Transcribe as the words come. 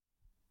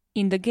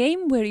In the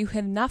game where you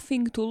have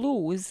nothing to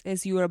lose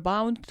as you are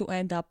bound to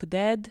end up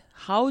dead,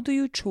 how do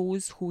you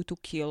choose who to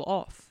kill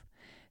off?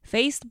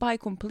 Faced by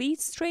complete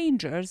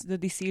strangers, the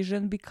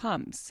decision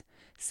becomes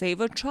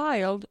save a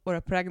child or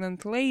a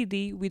pregnant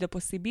lady with the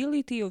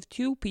possibility of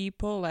 2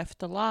 people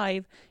left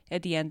alive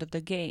at the end of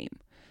the game.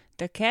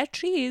 The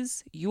catch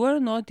is, you are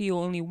not the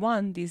only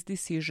one this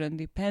decision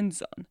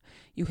depends on.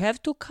 You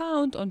have to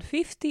count on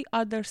 50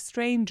 other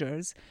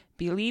strangers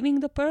believing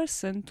the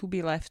person to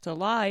be left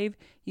alive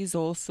is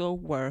also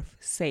worth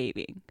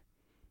saving.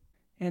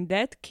 And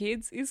that,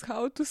 kids, is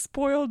how to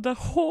spoil the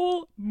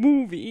whole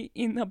movie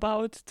in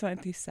about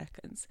 20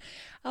 seconds.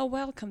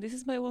 Welcome. This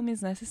is By All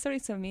Means Necessary.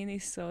 It's a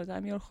Minisode.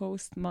 I'm your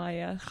host,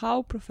 Maya.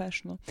 How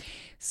professional.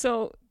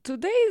 So,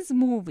 today's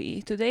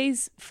movie,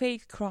 today's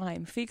fake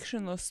crime,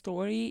 fictional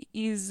story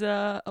is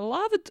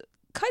loved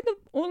kind of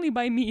only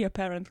by me,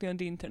 apparently, on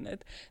the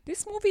internet.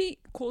 This movie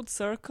called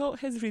Circle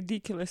has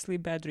ridiculously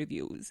bad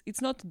reviews.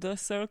 It's not The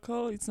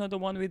Circle, it's not the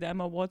one with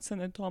Emma Watson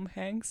and Tom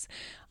Hanks.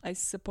 I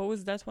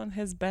suppose that one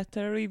has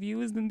better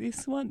reviews than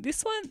this one.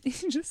 This one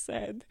is just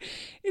sad.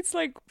 It's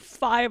like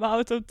 5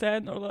 out of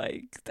 10, or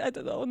like, I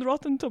don't know, on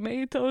Rotten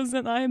Tomatoes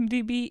and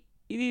IMDb.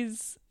 It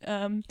is,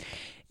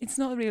 it's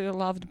not really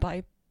loved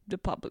by the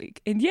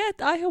public, and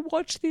yet I have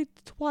watched it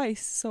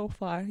twice so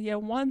far.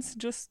 Once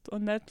just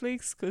on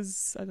Netflix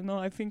because I don't know,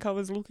 I think I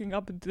was looking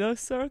up The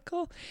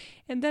Circle,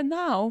 and then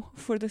now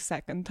for the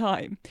second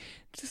time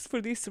just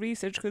for this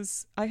research,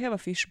 because I have a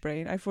fish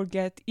brain. I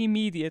forget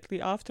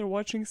immediately after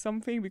watching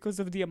something because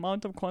of the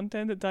amount of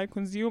content that I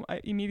consume. I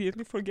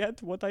immediately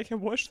forget what I have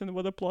watched and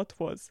what the plot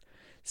was.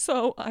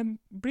 So I'm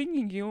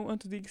bringing you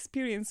onto the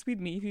experience with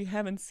me if you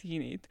haven't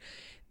seen it.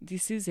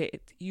 This is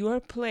it. You are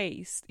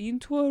placed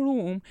into a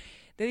room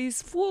that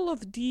is full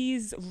of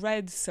these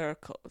red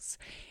circles.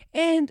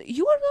 And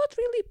you are not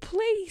really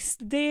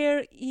placed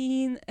there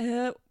in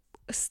a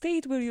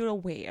state where you're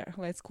aware,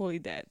 let's call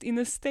it that, in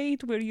a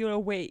state where you're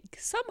awake.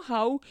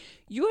 Somehow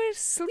you're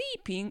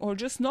sleeping or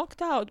just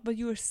knocked out, but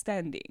you're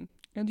standing.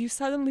 And you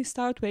suddenly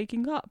start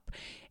waking up.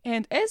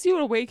 And as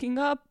you're waking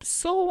up,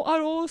 so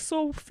are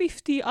also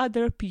 50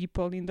 other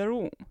people in the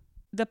room.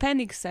 The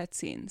panic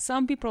sets in.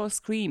 Some people are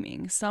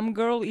screaming. Some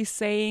girl is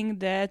saying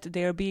that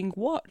they're being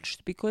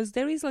watched because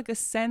there is like a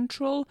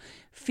central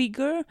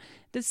figure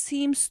that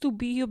seems to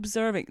be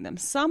observing them.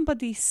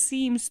 Somebody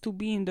seems to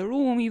be in the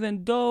room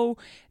even though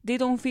they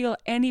don't feel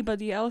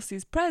anybody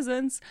else's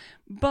presence,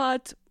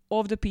 but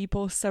of the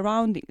people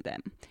surrounding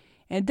them.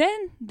 And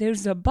then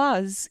there's a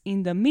buzz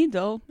in the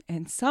middle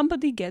and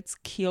somebody gets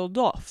killed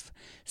off.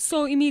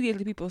 So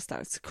immediately people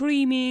start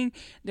screaming,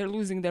 they're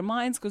losing their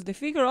minds because they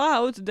figure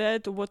out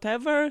that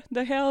whatever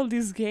the hell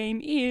this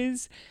game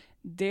is,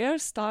 they're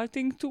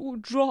starting to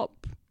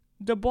drop.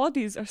 The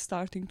bodies are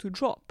starting to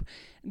drop.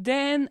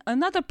 Then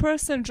another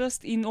person,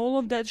 just in all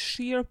of that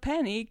sheer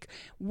panic,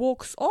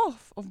 walks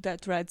off of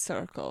that red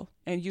circle.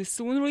 And you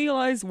soon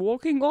realize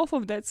walking off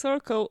of that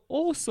circle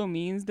also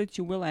means that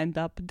you will end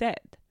up dead.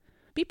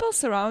 People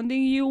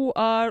surrounding you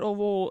are of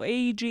all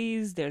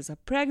ages. There's a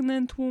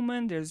pregnant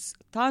woman, there's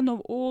a ton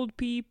of old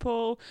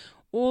people,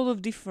 all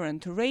of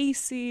different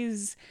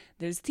races,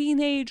 there's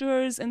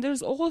teenagers, and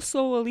there's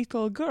also a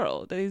little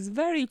girl that is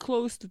very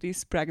close to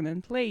this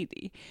pregnant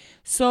lady.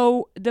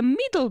 So the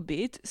middle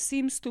bit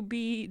seems to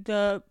be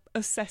the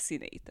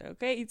assassinator,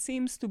 okay? It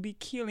seems to be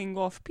killing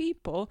off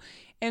people,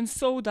 and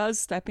so does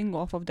stepping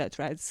off of that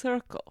red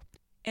circle.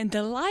 And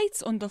the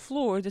lights on the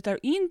floor that are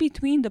in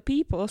between the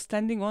people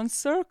standing on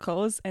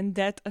circles and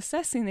that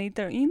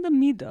assassinator in the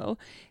middle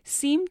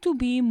seem to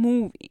be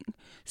moving.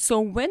 So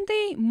when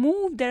they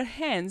move their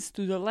hands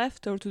to the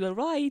left or to the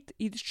right,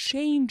 it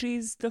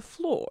changes the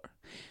floor.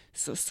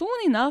 So soon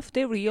enough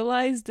they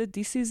realize that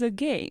this is a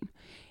game,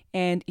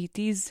 and it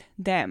is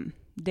them.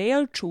 They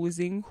are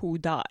choosing who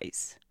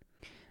dies.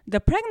 The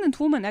pregnant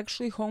woman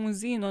actually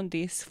hones in on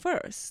this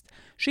first.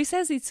 She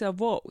says it's a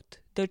vote.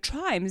 The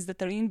chimes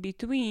that are in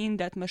between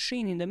that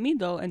machine in the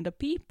middle and the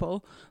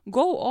people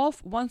go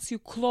off once you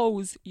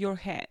close your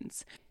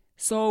hands.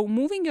 So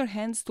moving your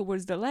hands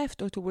towards the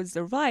left or towards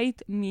the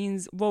right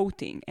means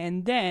voting.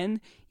 And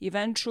then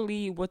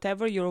eventually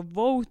whatever your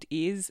vote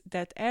is,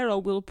 that arrow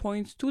will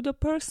point to the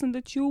person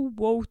that you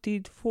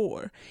voted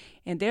for.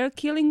 And they're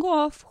killing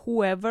off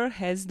whoever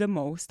has the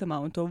most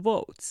amount of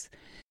votes.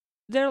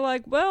 They're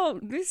like, well,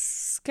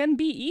 this can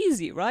be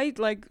easy, right?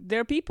 Like,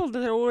 there are people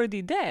that are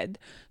already dead,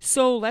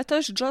 so let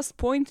us just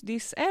point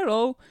this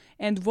arrow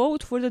and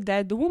vote for the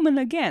dead woman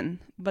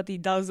again. But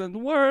it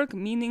doesn't work,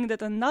 meaning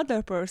that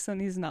another person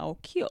is now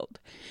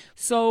killed.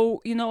 So,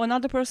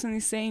 another person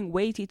is saying,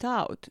 wait it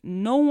out.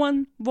 No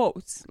one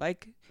votes.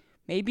 Like,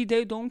 maybe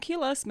they don't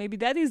kill us. Maybe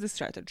that is the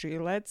strategy.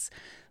 Let's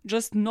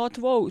just not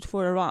vote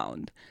for a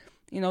round.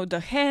 The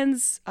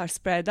hands are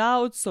spread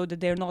out so that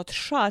they're not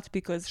shut,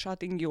 because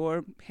shutting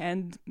your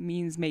hand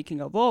means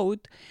making a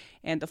vote.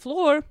 And the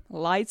floor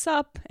lights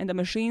up and the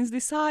machine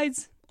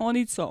decides on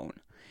its own.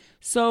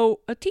 So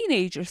a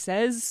teenager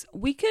says,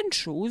 we can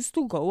choose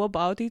to go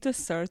about it a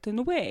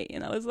certain way.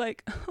 And I was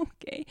like,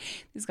 okay,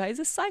 this guy is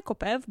a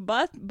psychopath,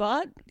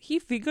 but he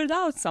figured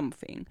out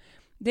something.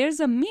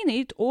 There's a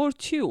minute or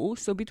two,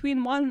 so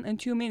between 1 and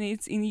 2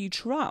 minutes in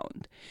each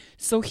round.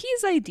 So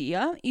his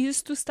idea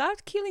is to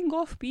start killing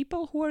off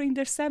people who are in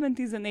their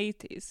 70s and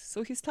 80s.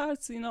 So he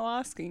starts,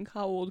 asking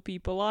how old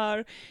people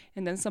are,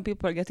 and then some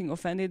people are getting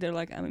offended. They're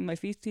like, I'm in my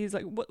 50s.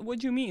 Like, what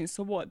do you mean?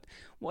 So what?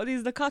 What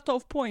is the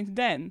cutoff point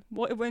then?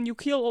 When you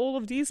kill all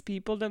of these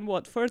people, then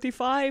what?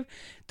 35,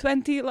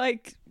 20?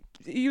 Like,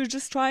 you're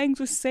just trying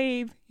to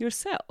save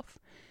yourself.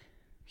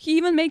 He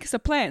even makes a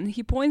plan.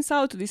 He points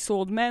out to this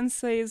old man,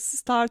 says,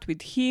 start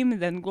with him,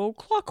 then go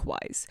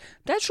clockwise.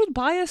 That should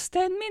buy us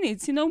 10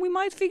 minutes. We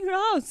might figure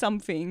out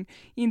something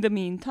in the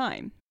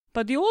meantime.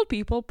 But the old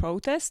people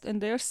protest and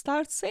they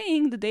start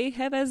saying that they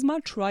have as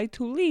much right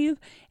to live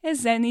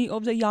as any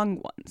of the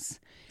young ones.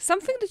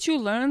 Something that you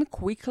learn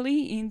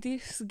quickly in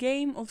this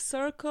game of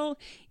Circle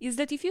is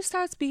that if you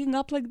start speaking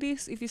up like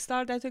this, if you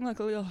start acting like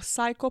a little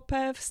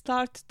psychopath,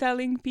 start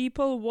telling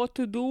people what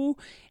to do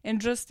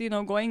and just,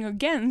 going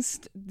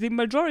against the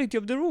majority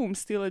of the room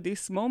still at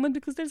this moment,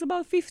 because there's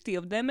about 50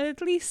 of them and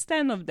at least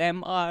 10 of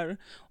them are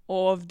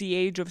of the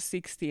age of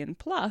 60 and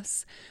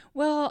plus,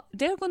 well,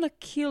 they're gonna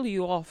kill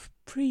you off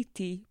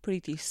pretty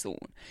soon.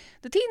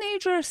 The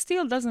teenager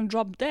still doesn't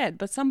drop dead,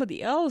 but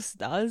somebody else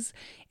does,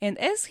 and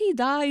as he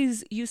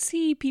dies, you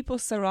see people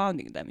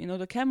surrounding them.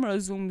 The camera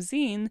zooms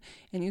in,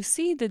 and you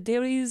see that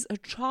there is a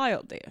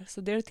child there.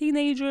 So they're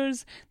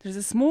teenagers, there's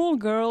a small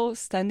girl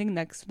standing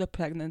next to the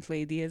pregnant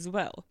lady as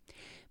well.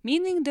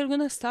 Meaning they're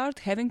gonna start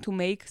having to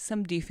make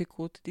some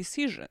difficult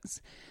decisions.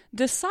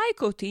 The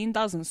psycho teen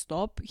doesn't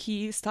stop.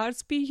 He starts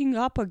speaking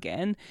up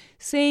again,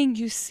 saying,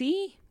 you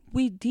see,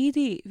 we did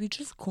it. We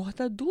just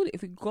gotta do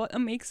it. We gotta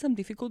make some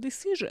difficult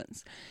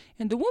decisions.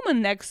 And the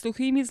woman next to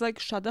him is like,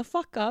 shut the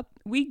fuck up.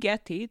 We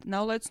get it.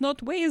 Now let's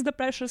not waste the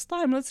precious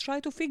time. Let's try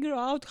to figure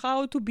out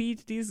how to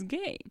beat this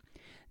game.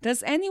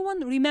 Does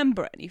anyone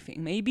remember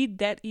anything? Maybe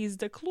that is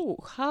the clue.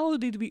 How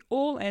did we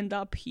all end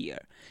up here?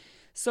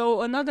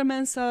 So another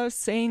man starts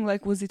saying,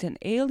 like, was it an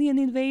alien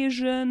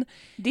invasion?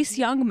 This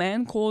young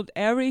man called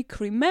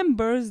Eric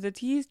remembers that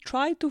he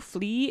tried to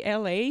flee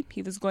LA.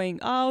 He was going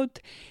out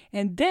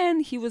and then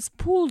he was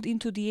pulled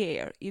into the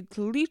air. It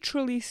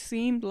literally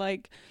seemed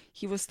like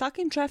he was stuck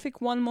in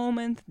traffic one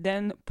moment,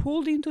 then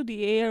pulled into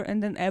the air,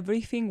 and then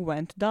everything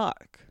went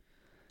dark.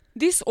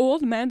 This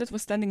old man that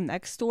was standing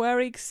next to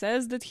Eric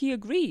says that he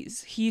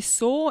agrees. He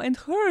saw and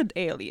heard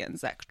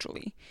aliens,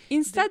 actually.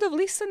 Instead of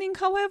listening,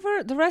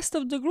 however, the rest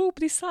of the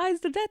group decides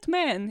that that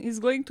man is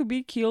going to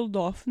be killed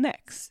off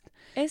next.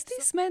 As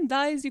this man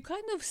dies, you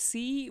kind of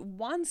see,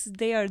 once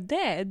they are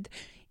dead,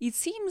 it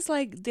seems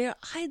like they're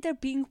either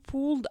being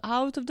pulled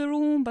out of the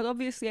room, but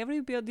obviously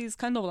everybody is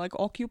kind of like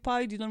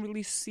occupied. You don't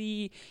really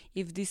see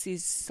if this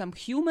is some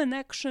human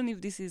action,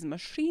 if this is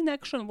machine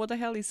action, what the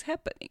hell is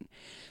happening.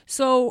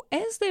 So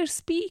as they're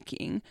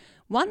speaking,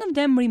 one of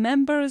them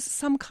remembers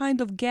some kind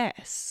of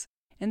gas.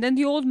 And then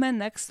the old man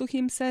next to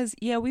him says,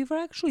 yeah, we were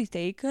actually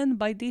taken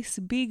by this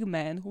big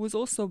man who was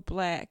also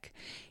black.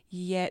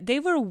 Yeah, they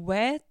were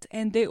wet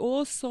and they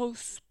also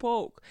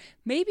spoke,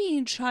 maybe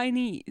in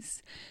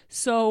Chinese.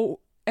 So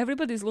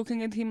everybody's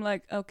looking at him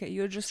like, okay,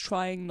 you're just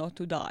trying not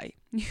to die.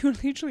 You're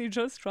literally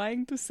just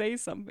trying to say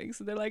something.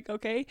 So they're like,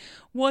 okay,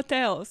 what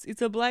else?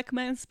 It's a black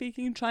man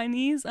speaking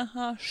Chinese?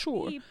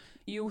 Sure. Beep.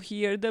 You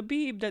hear the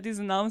beep that is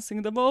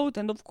announcing the boat,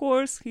 and of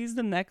course, he's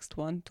the next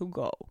one to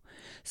go.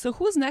 So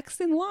who's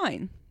next in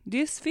line?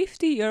 This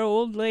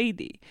 50-year-old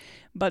lady.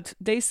 But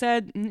they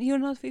said, you're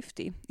not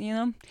 50,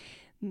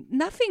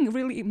 Nothing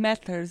really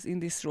matters in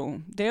this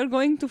room. They're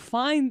going to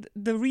find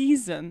the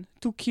reason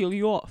to kill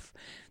you off.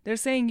 They're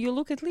saying you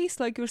look at least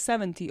like you're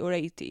 70 or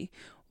 80.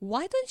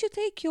 Why don't you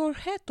take your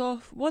hat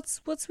off?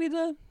 What's with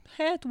the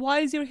hat? Why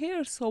is your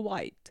hair so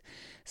white?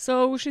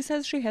 So she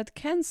says she had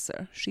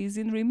cancer. She's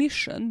in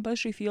remission, but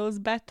she feels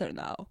better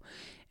now.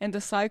 And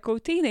the psycho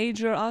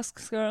teenager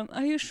asks her,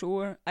 are you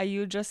sure? Are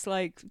you just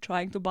like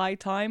trying to buy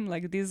time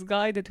like this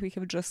guy that we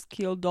have just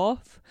killed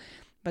off?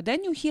 But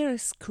then you hear a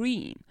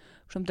scream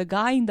from the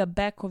guy in the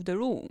back of the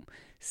room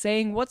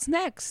saying, what's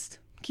next?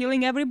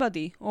 Killing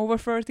everybody over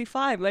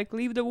 35, like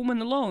leave the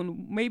woman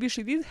alone. Maybe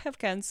she did have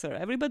cancer.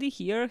 Everybody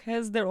here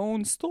has their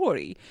own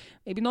story.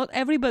 Maybe not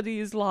everybody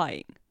is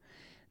lying.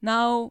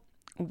 Now,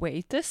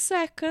 wait a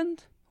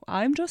second.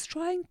 I'm just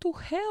trying to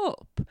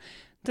help,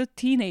 the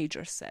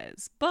teenager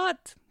says.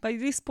 But by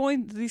this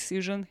point, the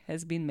decision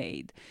has been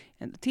made.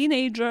 And the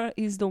teenager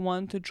is the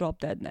one to drop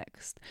dead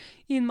next.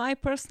 In my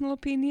personal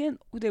opinion,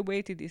 they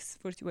waited this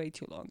for way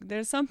too long. There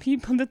are some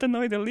people that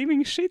annoy the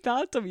living shit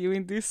out of you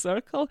in this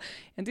circle.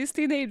 And this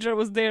teenager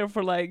was there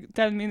for like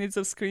 10 minutes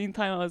of screen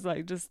time. I was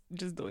like, just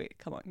do it.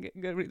 Come on,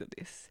 get rid of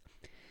this.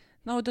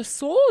 Now the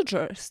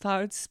soldier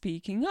starts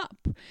speaking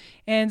up.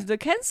 And the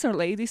cancer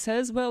lady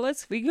says, well,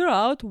 let's figure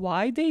out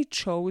why they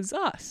chose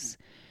us.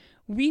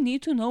 We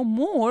need to know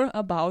more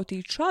about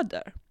each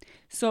other.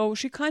 So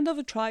she kind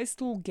of tries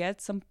to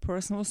get some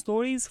personal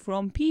stories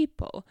from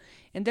people.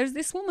 And there's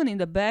this woman in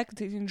the back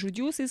that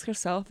introduces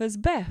herself as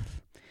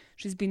Beth.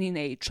 She's been in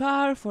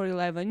HR for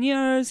 11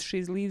 years.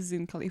 She lives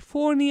in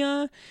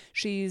California.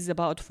 She's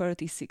about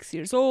 36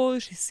 years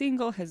old. She's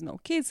single, has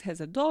no kids,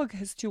 has a dog,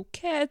 has 2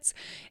 cats.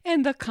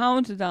 And the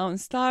countdown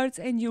starts,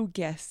 and you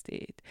guessed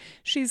it.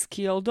 She's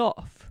killed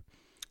off.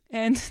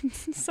 And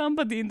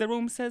somebody in the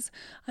room says,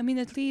 I mean,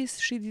 at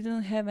least she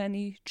didn't have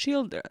any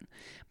children.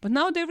 But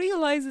now they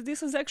realize that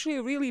this is actually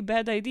a really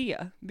bad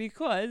idea,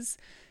 because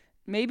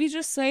maybe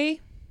just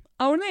say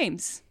our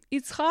names.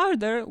 It's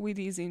harder with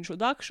these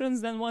introductions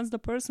than once the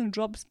person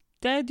drops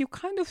dead, you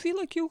kind of feel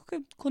like you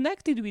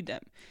connected with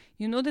them.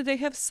 You know that they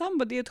have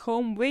somebody at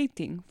home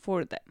waiting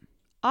for them.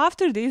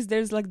 After this,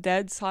 there's like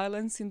dead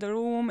silence in the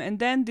room, and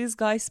then this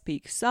guy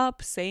speaks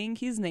up saying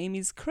his name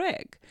is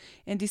Craig,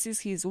 and this is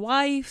his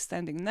wife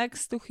standing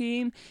next to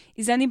him.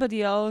 Is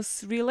anybody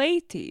else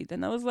related?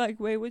 And I was like,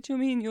 wait, what do you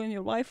mean you and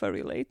your wife are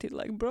related?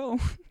 Like, bro,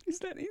 is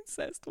that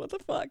incest? What the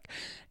fuck?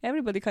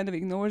 Everybody kind of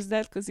ignores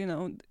that because, you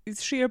know,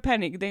 it's sheer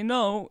panic. They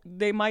know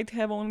they might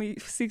have only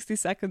 60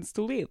 seconds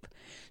to live.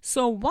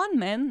 So one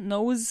man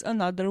knows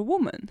another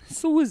woman,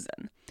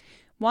 Susan.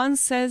 One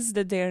says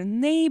that they're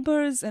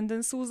neighbors, and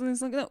then Susan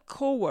is like, no,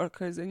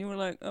 co-workers. And you were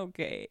like,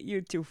 okay, you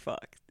two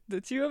fucked.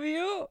 The two of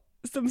you,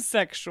 some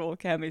sexual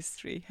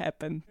chemistry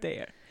happened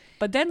there.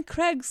 But then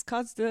Craig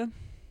cuts the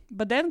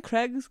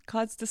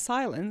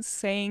silence,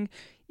 saying,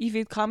 if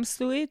it comes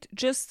to it,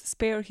 just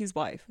spare his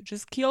wife.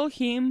 Just kill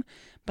him,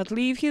 but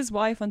leave his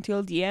wife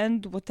until the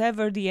end,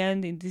 whatever the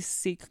end in this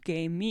sick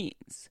game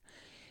means.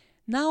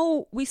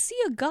 Now, we see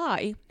a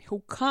guy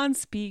who can't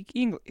speak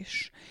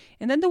English,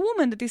 and then the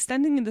woman that is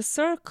standing in the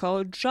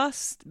circle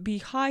just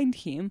behind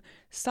him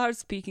starts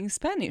speaking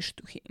Spanish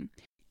to him.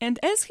 And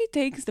as he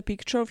takes the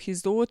picture of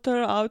his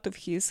daughter out of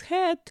his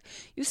head,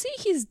 you see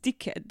his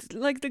dickhead,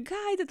 like the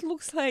guy that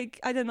looks like,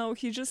 I don't know,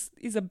 he just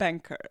is a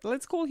banker.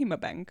 Let's call him a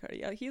banker.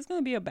 Yeah, he's going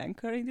to be a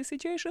banker in this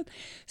situation.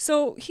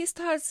 So he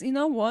starts, you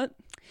know what?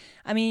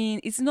 I mean,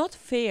 it's not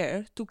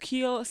fair to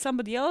kill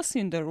somebody else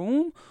in the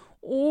room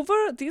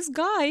over this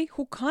guy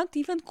who can't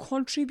even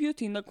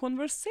contribute in a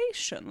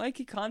conversation. Like,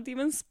 he can't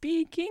even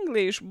speak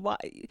English. Why?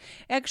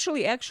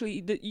 Actually,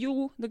 the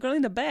girl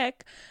in the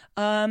back,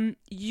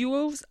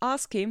 you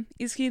ask him,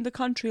 is he in the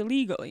country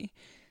legally?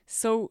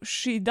 So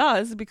she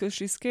does, because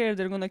she's scared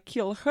they're gonna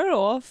kill her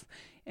off.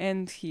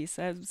 And he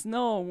says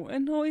no.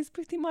 And no is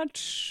pretty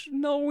much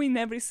no in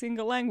every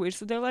single language.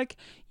 So they're like,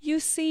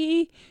 you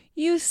see,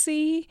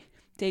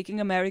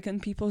 taking American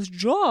people's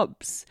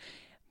jobs.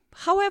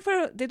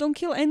 However, they don't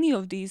kill any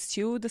of these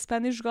two, the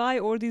Spanish guy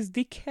or this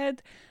dickhead,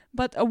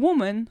 but a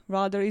woman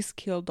rather is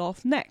killed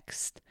off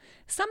next.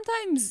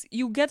 Sometimes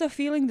you get a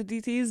feeling that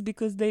it is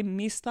because they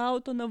missed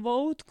out on a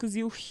vote, because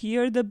you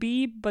hear the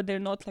beep, but they're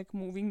not like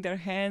moving their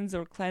hands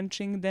or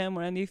clenching them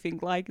or anything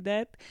like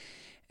that.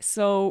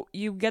 So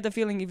you get a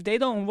feeling if they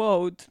don't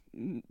vote,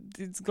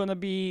 it's gonna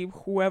be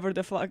whoever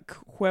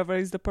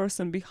is the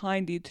person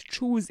behind it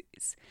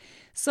chooses.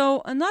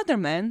 So another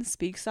man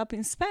speaks up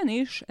in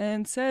Spanish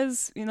and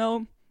says, you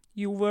know,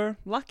 you were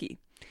lucky.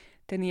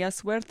 Tenía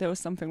suerte or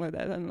something like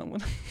that. I don't know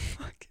what the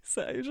fuck is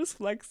that. You're just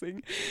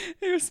flexing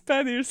your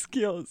Spanish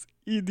skills,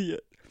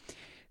 idiot.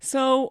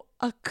 So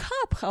a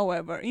cop,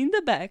 however, in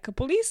the back, a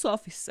police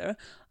officer,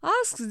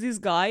 asks this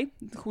guy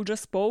who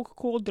just spoke,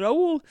 called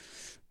Raul,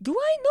 do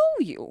I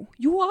know you?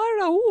 You are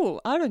Raul,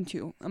 aren't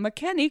you? A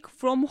mechanic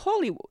from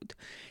Hollywood.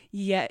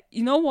 Yeah,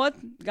 you know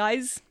what,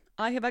 guys?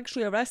 I have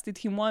actually arrested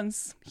him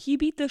once. He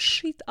beat the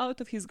shit out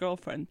of his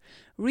girlfriend.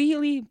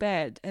 Really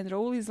bad. And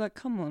Raul is like,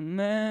 come on,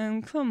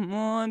 man, come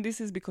on.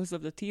 This is because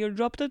of the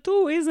teardrop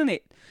tattoo, isn't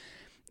it?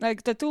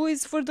 Like, tattoo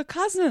is for the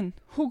cousin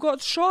who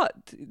got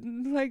shot.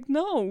 Like,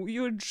 no,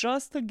 you're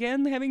just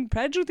again having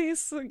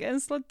prejudice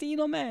against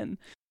Latino men.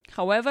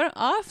 However,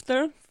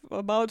 after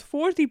about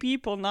 40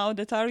 people now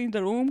that are in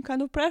the room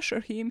kind of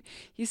pressure him,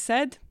 he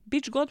said,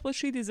 bitch got what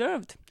she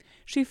deserved.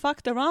 She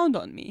fucked around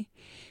on me.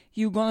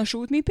 You gonna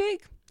shoot me,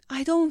 pig?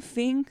 I don't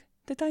think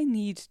that I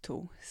need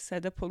to,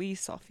 said a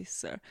police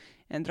officer.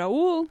 And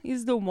Raul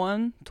is the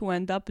one to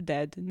end up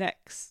dead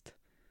next.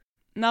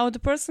 Now, the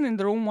person in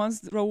the room,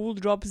 once Raul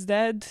drops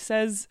dead,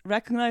 says,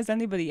 recognize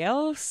anybody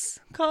else,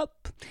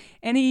 cop?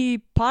 Any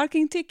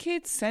parking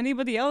tickets?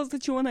 Anybody else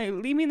that you want to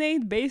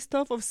eliminate based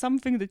off of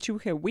something that you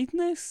have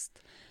witnessed?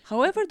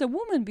 However, the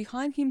woman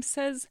behind him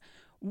says,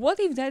 what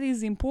if that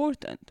is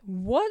important?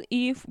 What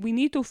if we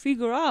need to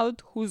figure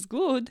out who's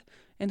good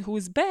and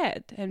who's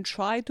bad and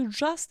try to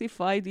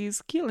justify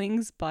these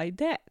killings by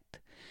that?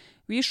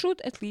 We should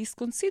at least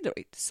consider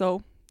it.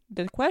 So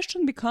the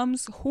question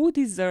becomes, who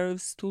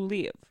deserves to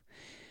live?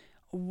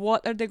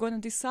 What are they going to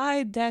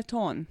decide that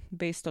on?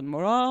 Based on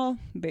morale,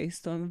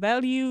 based on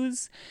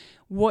values,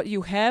 what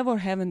you have or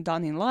haven't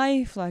done in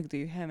life, like do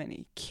you have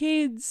any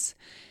kids?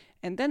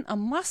 and then a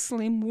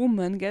Muslim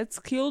woman gets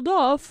killed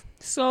off.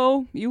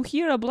 So you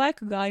hear a black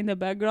guy in the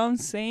background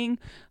saying,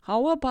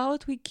 how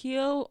about we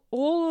kill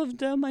all of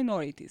the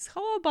minorities?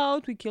 How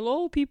about we kill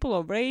all people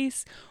of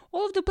race,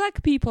 all of the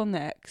black people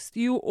next?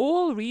 You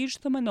all reach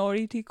the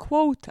minority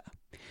quota.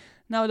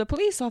 Now the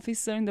police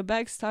officer in the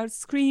back starts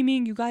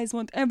screaming, you guys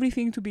want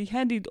everything to be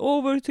handed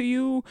over to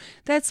you.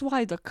 That's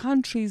why the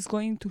country is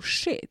going to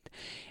shit.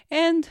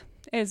 And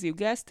as you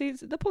guessed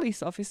it, the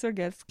police officer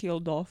gets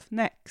killed off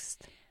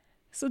next.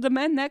 So the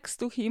man next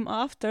to him,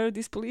 after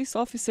this police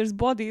officer's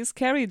body is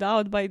carried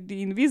out by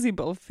the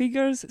invisible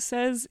figures,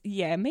 says,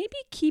 yeah, maybe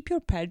keep your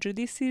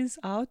prejudices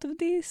out of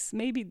this.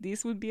 Maybe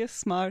this would be a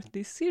smart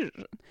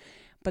decision.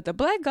 But the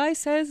black guy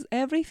says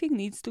everything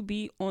needs to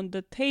be on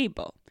the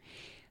table.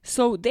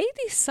 So they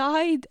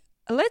decide,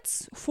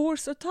 let's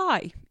force a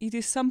tie. It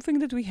is something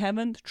that we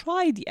haven't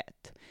tried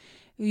yet.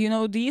 You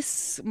know,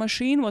 this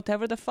machine,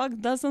 whatever the fuck,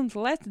 doesn't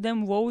let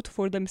them vote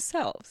for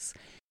themselves.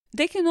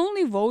 They can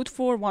only vote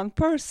for one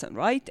person,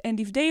 right? And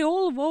if they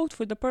all vote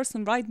for the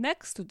person right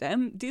next to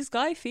them, this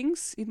guy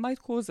thinks it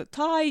might cause a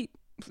tie.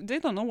 They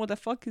don't know what the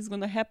fuck is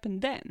gonna happen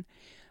then.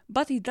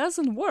 But it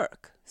doesn't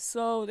work.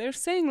 So they're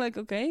saying like,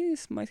 okay,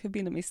 this might have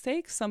been a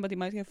mistake. Somebody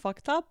might have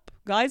fucked up.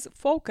 Guys,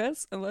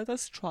 focus and let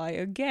us try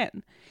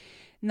again.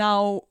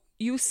 Now,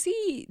 you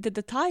see that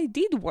the tie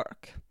did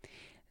work.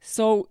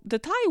 So the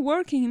tie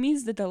working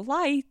means that the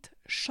light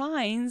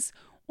shines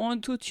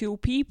onto two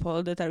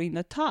people that are in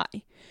a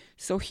tie.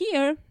 So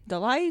here, the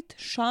light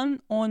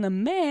shone on a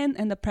man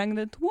and a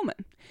pregnant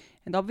woman.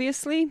 And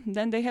obviously,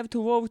 then they have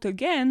to vote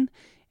again,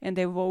 and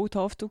they vote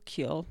off to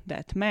kill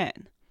that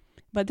man.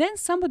 But then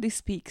somebody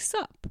speaks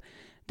up.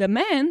 The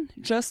man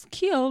just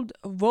killed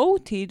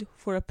voted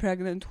for a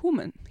pregnant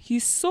woman. He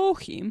saw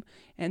him,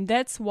 and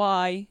that's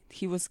why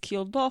he was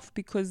killed off,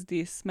 because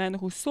this man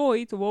who saw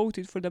it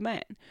voted for the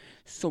man.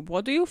 So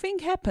what do you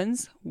think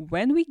happens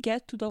when we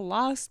get to the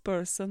last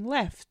person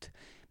left?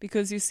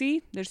 Because you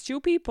see, there's two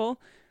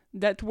people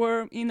that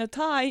were in a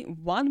tie.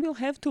 One will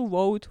have to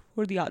vote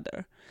for the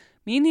other,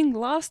 meaning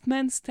last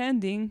man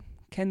standing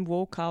can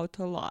walk out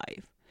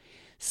alive.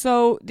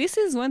 So this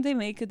is when they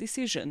make a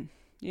decision.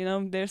 You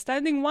know, they're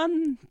standing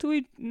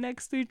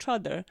next to each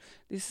other.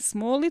 This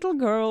small little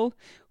girl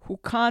who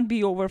can't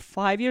be over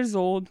 5 years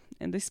old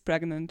and this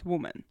pregnant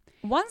woman.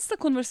 Once the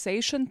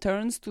conversation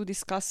turns to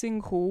discussing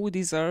who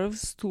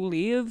deserves to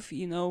live,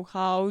 you know,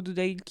 how do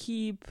they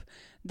keep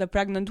the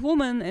pregnant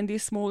woman and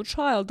this small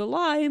child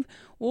alive,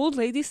 old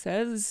lady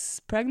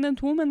says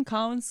pregnant woman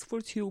counts for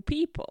two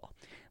people.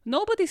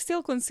 Nobody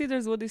still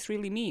considers what this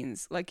really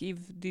means, like if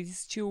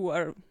these two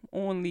are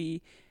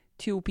only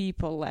two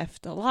people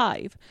left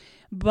alive.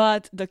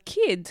 But the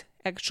kid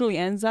actually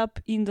ends up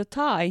in the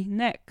tie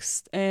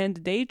next, and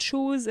they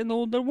choose an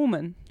older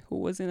woman who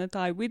was in a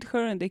tie with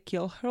her, and they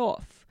kill her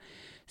off.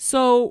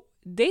 So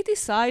they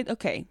decide,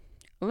 okay,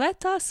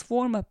 let us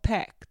form a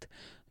pact.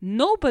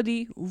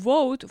 Nobody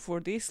vote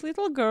for this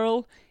little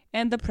girl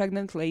and the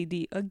pregnant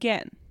lady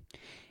again.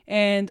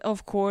 And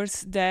of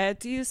course,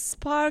 that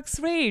sparks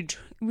rage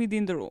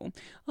within the room.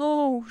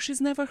 Oh,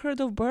 she's never heard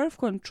of birth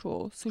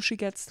control, so she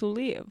gets to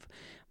live.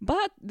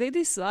 But they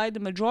decide the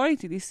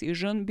majority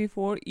decision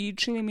before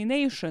each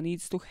elimination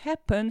needs to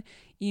happen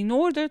in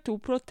order to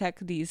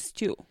protect these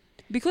two.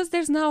 Because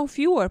there's now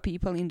fewer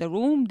people in the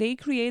room, they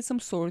create some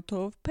sort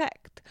of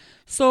pact.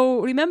 So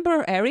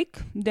remember Eric?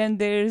 Then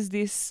there's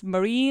this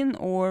Marine,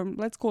 or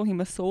let's call him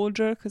a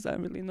soldier, because I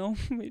don't really know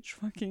which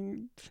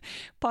fucking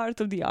part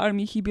of the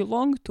army he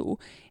belonged to.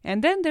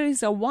 And then there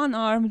is a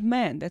one-armed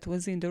man that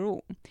was in the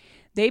room.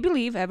 They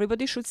believe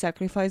everybody should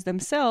sacrifice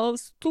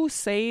themselves to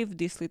save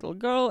this little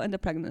girl and the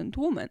pregnant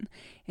woman.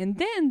 And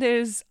then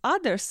there's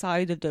other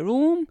side of the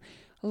room,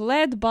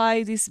 led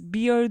by this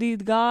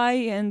bearded guy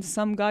and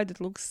some guy that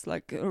looks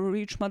like a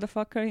rich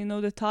motherfucker, you know,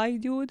 the Thai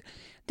dude.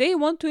 They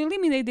want to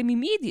eliminate them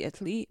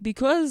immediately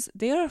because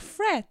they're a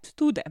threat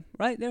to them,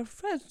 right? They're a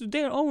threat to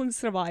their own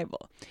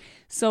survival.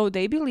 So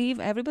they believe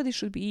everybody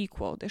should be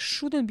equal. There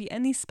shouldn't be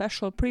any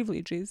special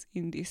privileges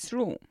in this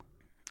room.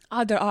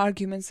 Other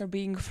arguments are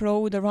being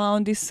thrown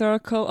around this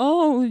circle.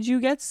 Oh, did you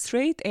get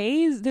straight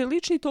A's? They're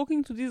literally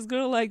talking to this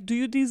girl like, do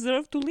you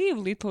deserve to live,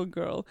 little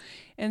girl?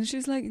 And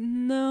she's like,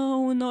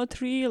 no, not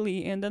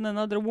really. And then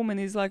another woman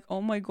is like,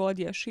 oh my god,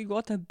 yeah, she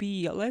got a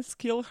B. Let's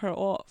kill her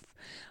off.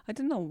 I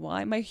don't know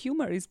why. My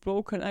humor is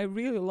broken. I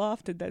really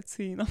laughed at that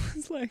scene. I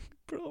was like,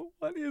 bro,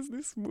 what is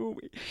this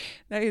movie?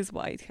 That is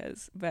why it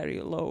has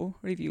very low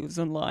reviews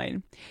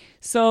online.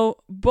 So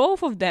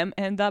both of them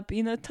end up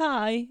in a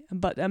tie,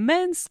 but a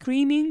man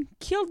screaming,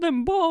 kill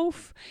them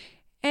both,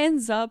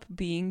 ends up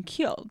being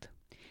killed.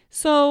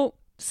 So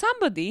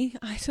somebody,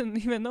 I don't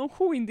even know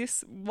who in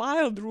this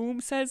wild room,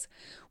 says,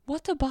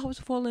 what about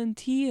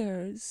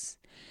volunteers?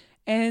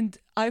 And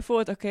I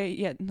thought, okay,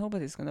 yeah,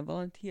 nobody's gonna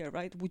volunteer,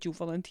 right? Would you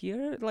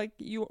volunteer? Like,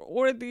 you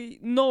already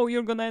know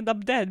you're gonna end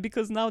up dead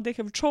because now they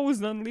have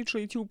chosen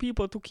literally two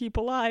people to keep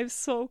alive,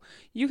 so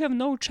you have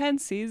no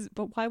chances,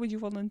 but why would you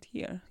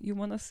volunteer? You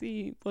wanna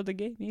see what the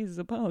game is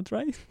about,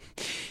 right?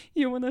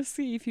 You wanna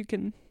see if you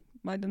can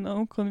I don't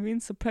know,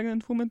 convince a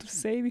pregnant woman to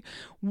save you.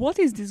 What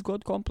is this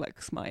God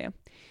complex, Maya?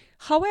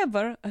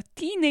 However, a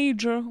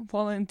teenager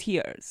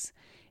volunteers.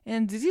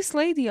 And this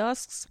lady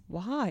asks,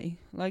 why?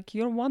 Like,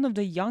 you're one of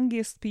the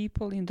youngest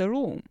people in the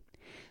room.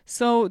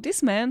 So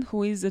this man,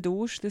 who is a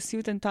douche, the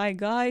suit and tie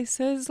guy,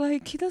 says,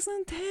 like, he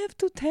doesn't have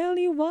to tell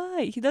you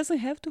why. He doesn't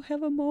have to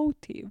have a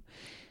motive.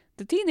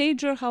 The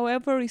teenager,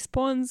 however,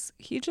 responds,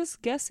 he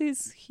just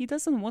guesses he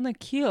doesn't want to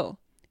kill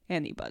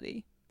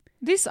anybody.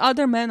 This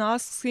other man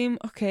asks him,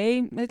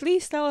 okay, at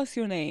least tell us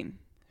your name.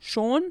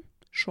 Sean?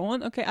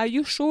 Sean? Okay, are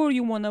you sure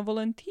you want to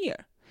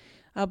volunteer?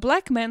 A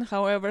black man,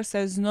 however,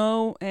 says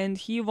no, and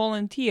he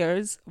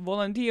volunteers,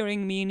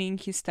 volunteering meaning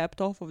he stepped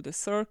off of the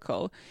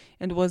circle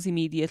and was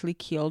immediately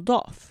killed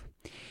off.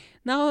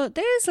 Now,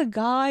 there is a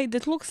guy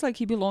that looks like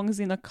he belongs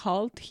in a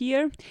cult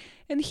here,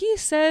 and he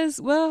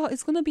says, well,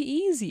 it's gonna be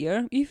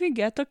easier if we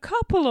get a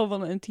couple of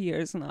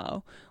volunteers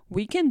now.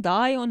 We can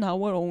die on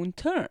our own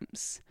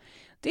terms.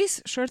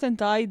 This shirt and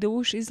tie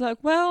douche is like,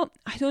 well,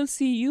 I don't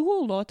see you a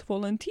lot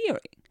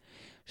volunteering.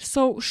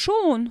 So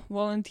Sean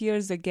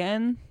volunteers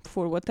again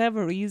for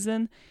whatever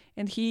reason,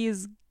 and he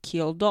is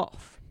killed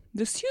off.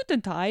 The suit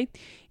and tie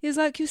is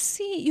like, you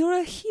see, you're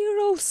a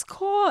hero,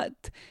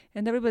 Scott.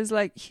 And everybody's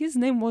like, his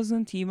name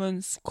wasn't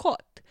even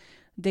Scott.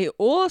 They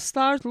all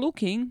start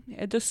looking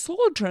at the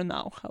soldier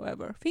now,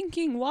 however,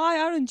 thinking, why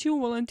aren't you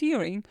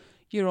volunteering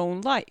your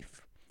own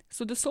life?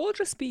 So the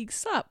soldier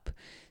speaks up,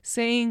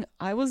 saying,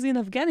 I was in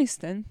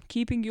Afghanistan,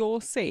 keeping you all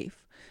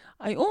safe.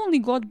 I only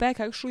got back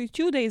actually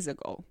 2 days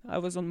ago. I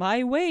was on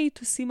my way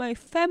to see my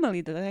family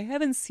that I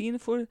haven't seen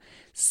for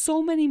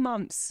so many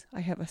months.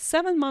 I have a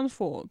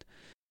 7-month-old.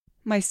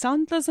 My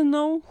son doesn't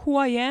know who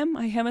I am.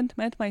 I haven't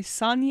met my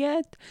son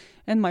yet.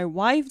 And my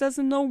wife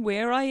doesn't know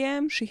where I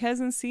am. She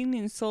hasn't seen me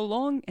in so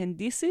long. And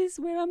this is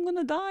where I'm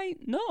gonna die?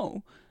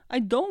 No, I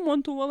don't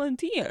want to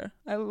volunteer.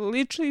 I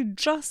literally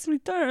just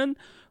returned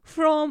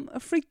from a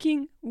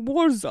freaking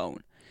war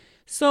zone.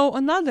 So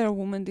another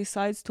woman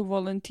decides to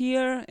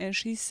volunteer, and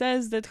she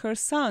says that her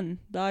son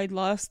died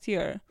last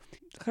year.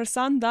 Her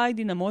son died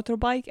in a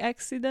motorbike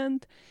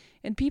accident,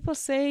 and people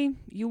say,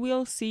 you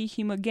will see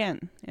him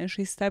again. And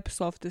she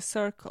steps off the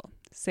circle,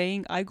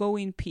 saying, I go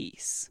in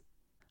peace.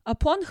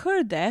 Upon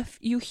her death,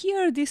 you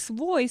hear this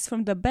voice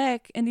from the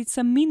back, and it's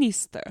a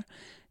minister,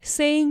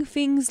 saying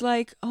things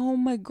like, oh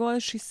my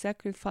God, she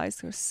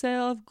sacrificed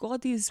herself.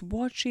 God is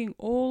watching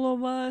all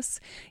of us.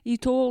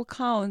 It all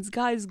counts.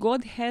 Guys,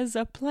 God has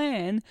a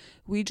plan.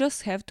 We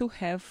just have to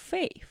have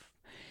faith.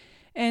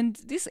 And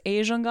this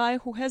Asian guy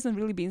who hasn't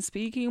really been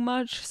speaking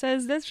much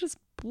says that's just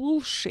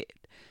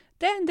bullshit.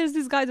 Then there's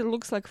this guy that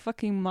looks like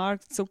fucking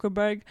Mark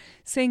Zuckerberg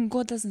saying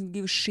God doesn't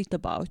give a shit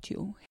about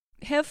you.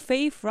 Have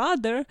faith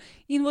rather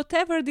in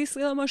whatever this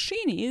little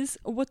machine is,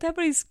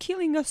 whatever is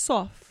killing us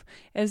off,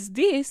 as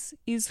this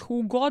is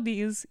who God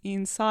is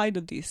inside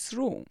of this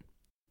room.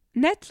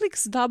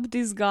 Netflix dubbed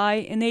this guy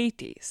an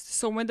atheist.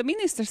 So when the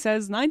minister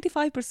says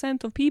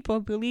 95% of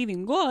people believe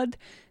in God,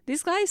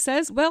 this guy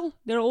says, well,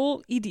 they're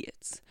all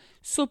idiots.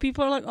 So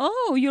people are like,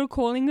 oh, you're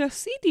calling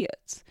us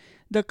idiots.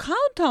 The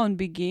countdown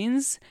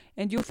begins,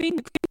 and you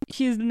think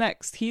he's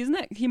next.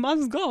 He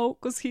must go,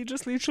 because he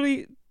just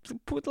literally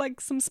put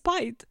like some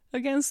spite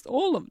against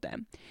all of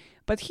them.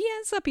 But he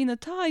ends up in a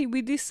tie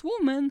with this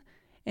woman,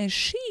 and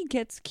she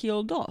gets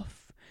killed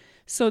off.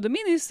 So the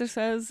minister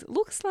says,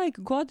 looks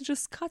like God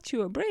just cut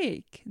you a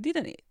break,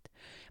 didn't it?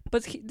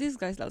 But this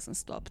guy doesn't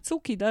stop.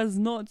 Tsuki does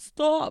not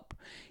stop.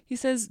 He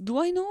says, do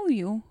I know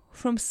you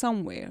from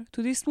somewhere?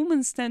 To this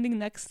woman standing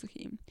next to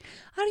him.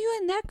 Are you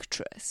an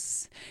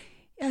actress?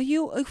 Are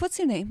you, what's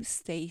your name?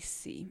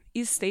 Stacy.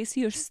 Is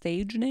Stacy your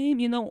stage name?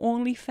 You know,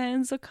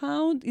 OnlyFans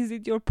account? Is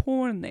it your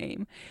porn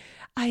name?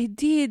 I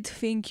did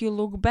think you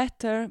look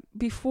better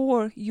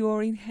before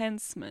your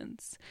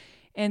enhancements.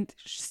 And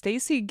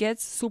Stacy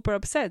gets super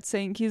upset,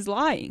 saying he's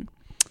lying.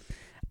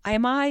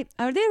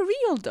 Are they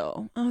real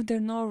though? Oh, they're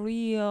not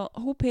real.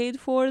 Who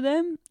paid for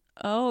them?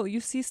 Oh, you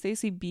see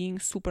Stacy being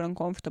super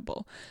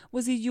uncomfortable.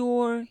 Was it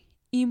your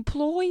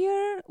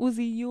employer? Was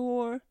it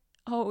your...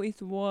 Oh,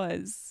 it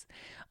was.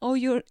 Oh,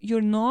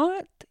 you're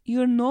not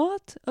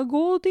a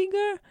gold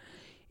digger?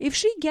 If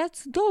she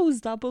gets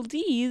those double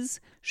D's,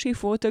 she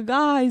thought a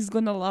guy is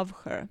gonna love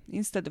her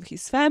instead of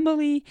his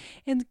family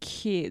and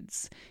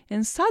kids.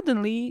 And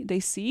suddenly they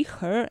see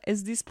her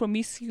as this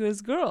promiscuous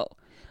girl.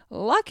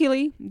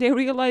 Luckily, they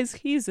realize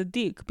he's a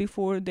dick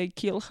before they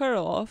kill her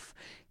off,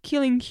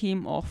 killing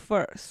him off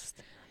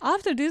first.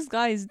 After this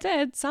guy is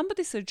dead,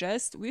 somebody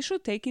suggests we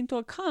should take into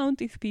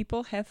account if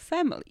people have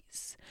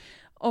families.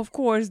 Of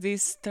course,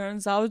 this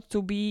turns out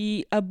to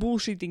be a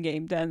bullshitting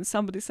game. Then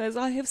somebody says,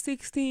 I have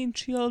 16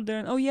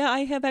 children. Oh yeah,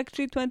 I have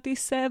actually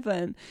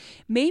 27.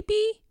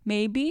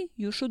 Maybe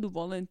you should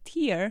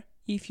volunteer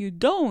if you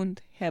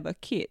don't have a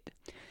kid.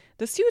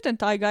 The suit and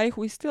tie guy,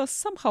 who is still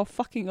somehow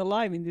fucking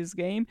alive in this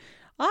game,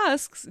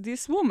 asks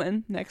this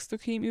woman next to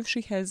him if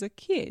she has a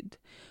kid.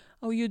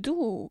 Oh, you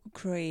do?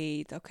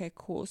 Great. Okay,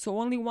 cool. So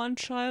only one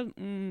child?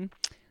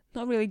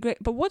 Not really great.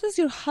 But what does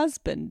your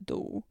husband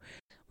do?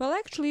 Well,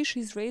 actually,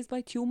 she's raised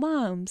by 2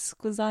 moms,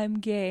 'cause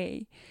I'm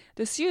gay.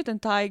 The suit and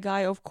tie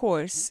guy, of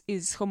course,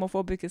 is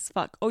homophobic as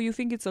fuck. Oh, you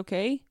think it's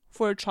okay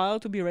for a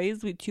child to be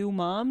raised with 2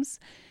 moms?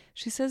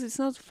 She says it's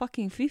not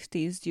fucking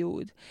 50s,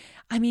 dude.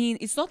 I mean,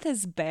 it's not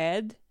as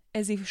bad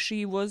as if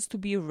she was to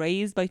be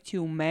raised by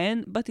 2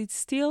 men, but it's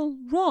still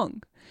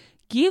wrong.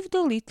 Give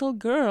the little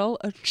girl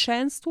a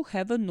chance to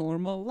have a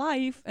normal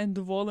life and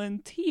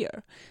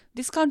volunteer.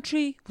 This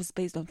country was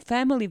based on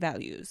family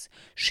values.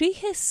 She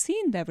has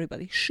sinned,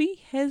 everybody.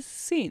 She has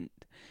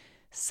sinned.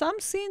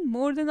 Some sin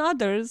more than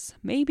others.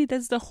 Maybe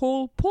that's the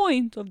whole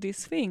point of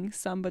this thing,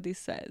 somebody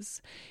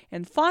says.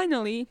 And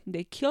finally,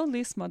 they kill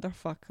this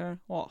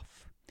motherfucker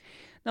off.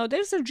 Now,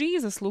 there's a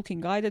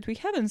Jesus-looking guy that we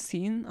haven't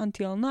seen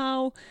until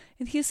now,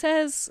 and he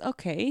says,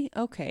 okay,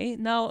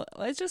 now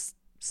let's just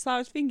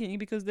start thinking,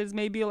 because there's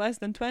maybe less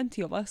than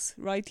 20 of us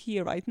right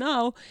here, right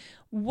now.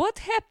 What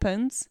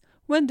happens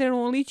when there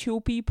are only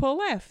 2 people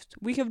left?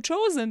 We have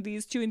chosen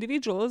these 2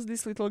 individuals,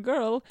 this little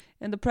girl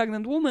and the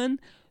pregnant woman,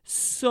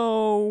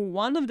 so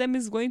one of them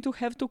is going to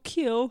have to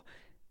kill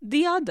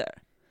the other.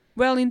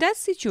 Well, in that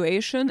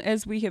situation,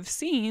 as we have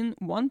seen,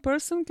 one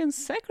person can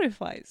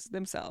sacrifice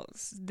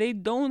themselves. They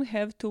don't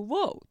have to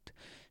vote.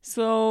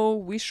 So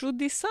we should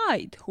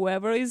decide.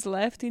 Whoever is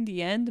left in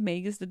the end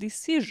makes the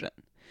decision.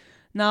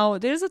 Now,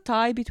 there's a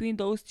tie between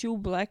those 2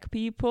 black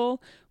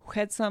people who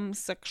had some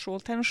sexual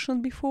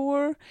tension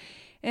before,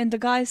 and the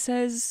guy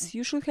says,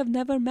 you should have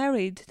never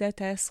married that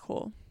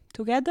asshole.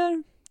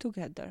 Together.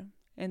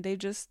 And they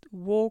just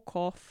walk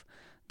off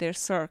their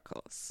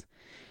circles.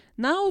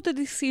 Now the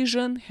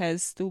decision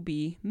has to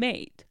be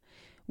made.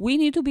 We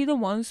need to be the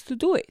ones to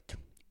do it.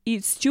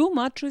 It's too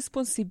much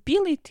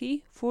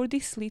responsibility for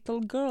this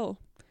little girl.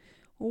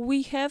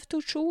 We have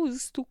to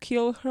choose to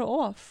kill her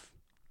off.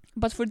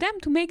 But for them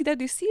to make that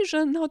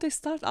decision, now they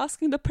start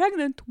asking the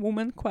pregnant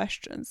woman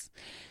questions.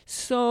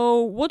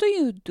 So what do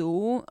you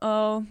do?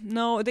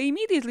 No, they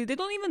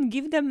don't even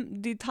give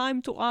them the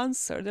time to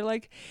answer. They're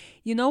like,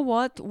 you know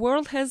what?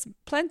 World has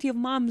plenty of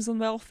moms on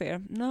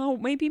welfare. Now,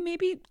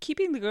 maybe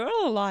keeping the girl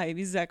alive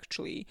is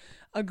actually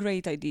a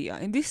great idea.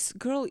 And this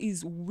girl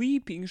is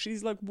weeping.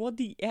 She's like, what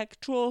the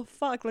actual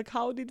fuck? Like,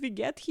 how did we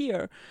get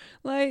here?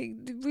 Like,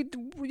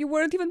 you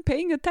weren't even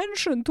paying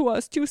attention to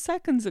us 2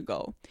 seconds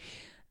ago.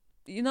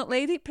 You know,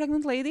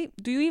 pregnant lady,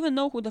 do you even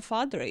know who the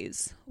father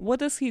is? What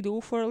does he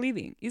do for a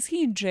living? Is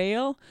he in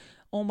jail?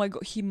 Oh my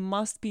god, he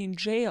must be in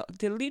jail.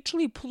 They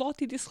literally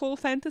plotted this whole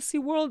fantasy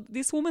world.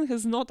 This woman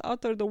has not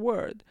uttered a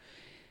word.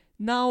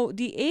 Now,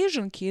 the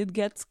Asian kid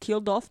gets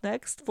killed off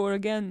next for,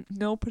 again,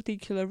 no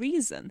particular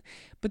reason.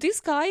 But this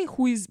guy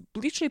who is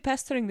literally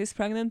pestering this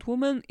pregnant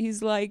woman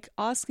is like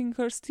asking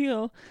her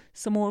still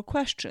some more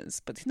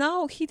questions. But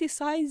now he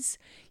decides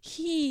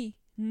he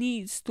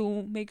needs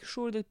to make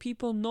sure that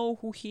people know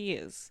who he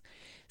is.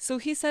 So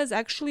he says,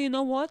 actually, you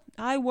know what?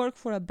 I work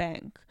for a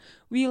bank.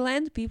 We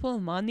lend people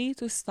money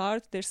to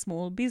start their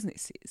small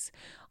businesses.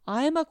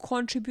 I am a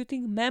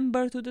contributing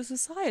member to the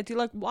society.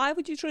 Like, why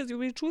would you choose?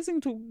 You're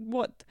choosing to,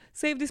 what?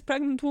 Save this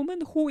pregnant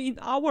woman who in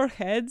our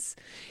heads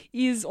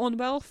is on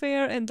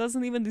welfare and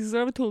doesn't even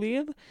deserve to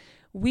live?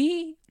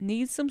 We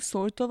need some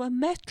sort of a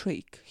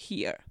metric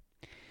here.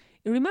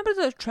 Remember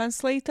the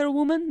translator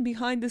woman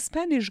behind the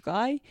Spanish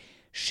guy?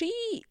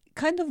 She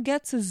kind of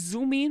gets a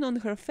zoom in on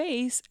her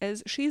face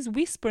as she's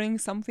whispering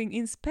something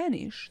in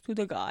Spanish to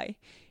the guy.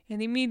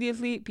 And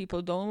immediately,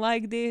 people don't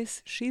like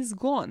this, she's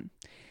gone.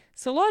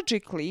 So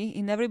logically,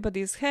 in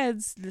everybody's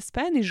heads, the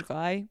Spanish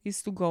guy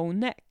is to go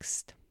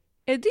next.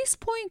 At this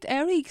point,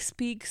 Eric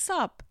speaks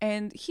up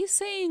and he's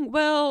saying,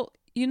 well,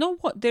 you know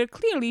what, there are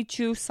clearly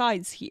 2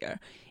 sides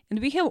here. And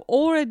we have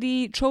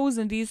already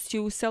chosen these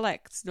 2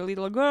 selects, the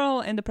little girl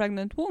and the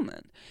pregnant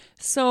woman.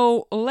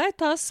 So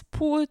let us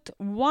put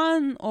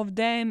one of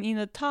them in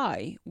a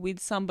tie with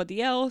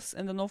somebody else,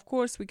 and then of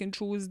course we can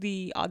choose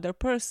the other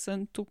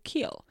person to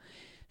kill.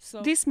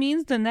 So this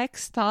means the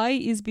next tie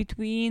is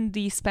between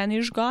the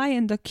Spanish guy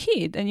and the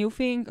kid. And you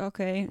think,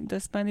 okay, the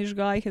Spanish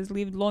guy has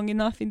lived long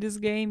enough in this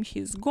game,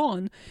 he's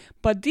gone.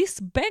 But this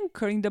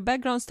banker in the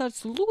background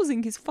starts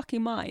losing his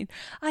fucking mind.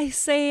 I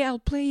say, I'll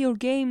play your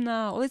game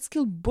now. Let's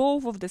kill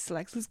both of the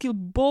selects. Let's kill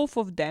both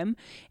of them.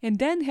 And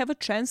then have a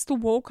chance to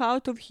walk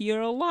out of here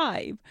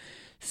alive.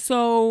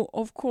 So,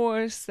 of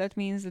course, that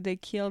means that they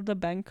kill the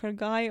banker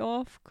guy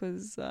off.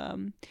 Because,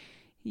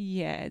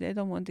 they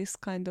don't want this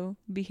kind of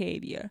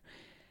behavior.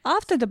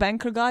 After the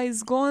banker guy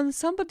is gone,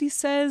 somebody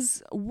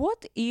says,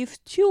 what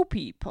if 2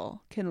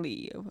 people can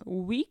leave?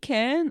 We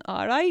can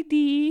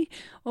RID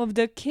of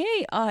the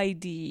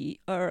KID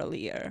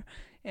earlier.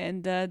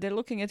 And they're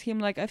looking at him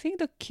like, I think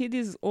the kid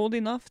is old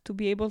enough to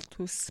be able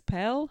to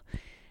spell.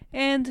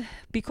 And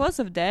because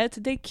of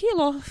that, they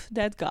kill off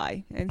that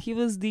guy. And he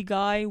was the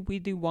guy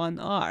with the 1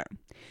 arm.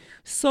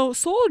 So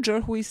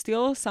Soldier, who is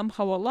still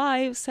somehow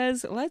alive,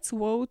 says, let's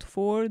vote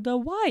for the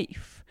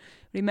wife.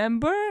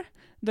 Remember?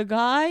 The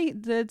guy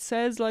that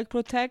says, like,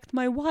 protect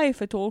my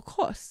wife at all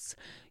costs.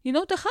 You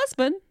know, the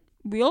husband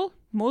will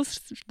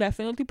most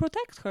definitely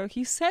protect her.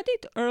 He said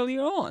it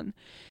earlier on.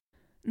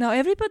 Now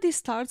everybody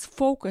starts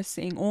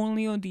focusing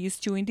only on these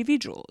two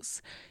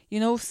individuals,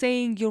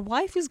 saying your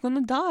wife is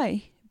gonna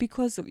die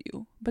because of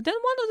you. But then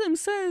one of them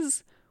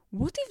says,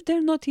 what if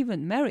they're not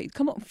even married?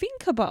 Come on,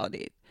 think about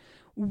it.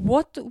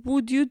 What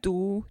would you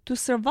do to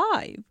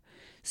survive?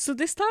 So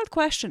they start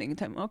questioning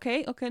them.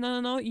 Okay,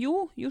 no,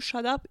 you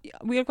shut up.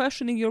 We are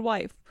questioning your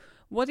wife.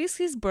 What is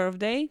his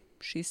birthday?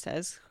 She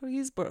says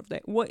his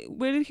birthday.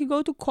 Where did he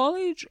go to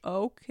college?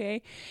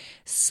 Okay.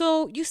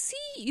 So you see,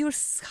 your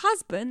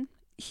husband,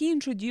 he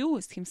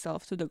introduced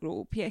himself to the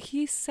group. Yeah,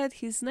 he said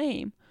his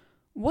name.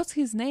 What's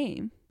his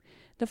name?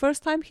 The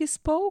first time he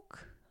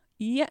spoke?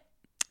 Yeah.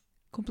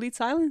 Complete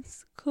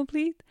silence.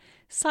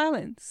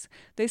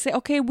 They say,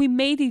 okay, we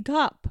made it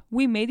up.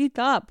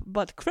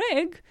 But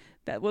Craig,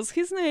 that was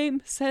his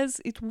name,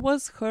 says it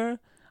was her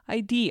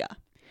idea.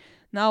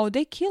 Now,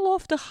 they kill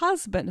off the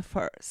husband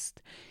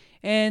first.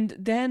 And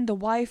then the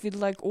wife, with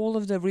like all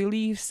of the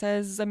relief,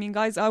 says, I mean,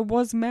 guys, I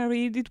was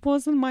married. It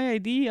wasn't my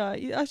idea.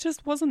 I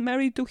just wasn't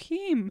married to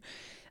him.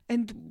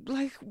 And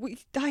like,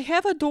 I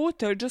have a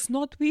daughter, just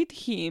not with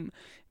him.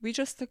 We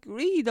just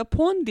agreed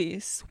upon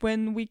this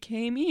when we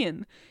came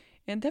in.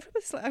 And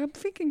everybody's like, I'm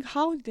thinking,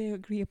 how did they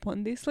agree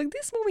upon this? Like,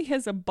 this movie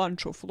has a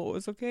bunch of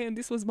flaws, okay? And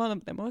this was one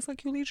of them. I was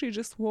like, you literally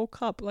just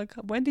woke up. Like,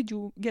 when did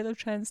you get a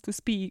chance to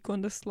speak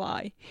on the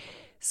sly?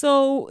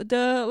 So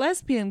the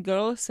lesbian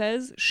girl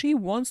says she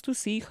wants to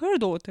see her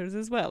daughters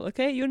as well,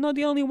 okay? You're not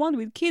the only one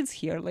with kids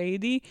here,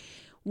 lady.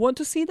 Want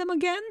to see them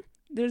again?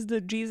 There's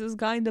the Jesus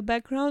guy in the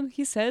background.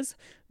 He says,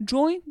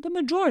 join the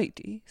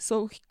majority.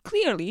 So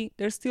clearly,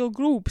 there's still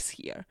groups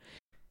here.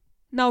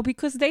 Now,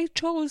 because they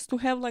chose to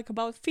have like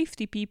about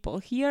 50 people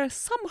here,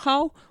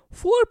 somehow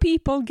 4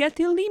 people get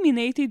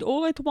eliminated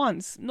all at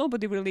once.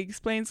 Nobody really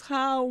explains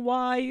how,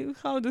 why,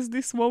 how does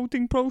this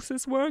voting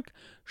process work?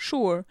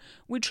 Sure,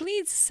 which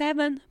leaves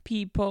 7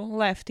 people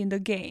left in the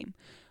game,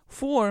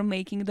 4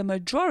 making the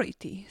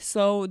majority.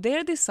 So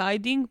they're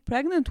deciding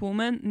pregnant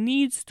woman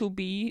needs to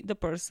be the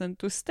person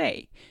to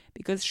stay,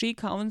 because she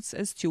counts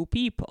as 2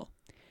 people.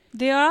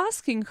 They are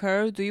asking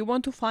her, do you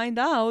want to find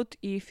out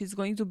if it's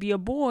going to be a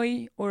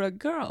boy or a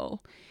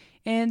girl?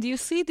 And you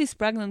see this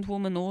pregnant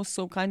woman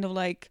also kind of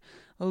like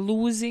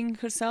losing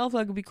herself,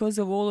 like because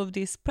of all of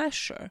this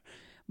pressure.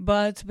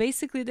 But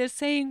basically they're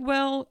saying,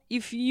 well,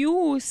 if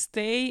you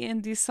stay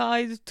and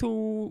decide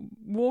to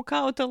walk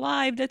out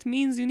alive, that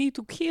means you need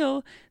to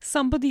kill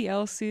somebody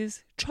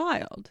else's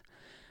child.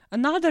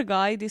 Another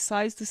guy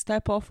decides to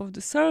step off of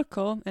the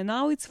circle, and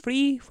now it's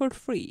free for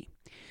free.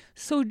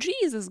 So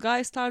Jesus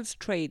guy starts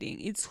trading.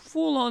 It's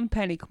full on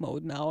panic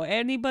mode now.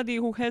 Anybody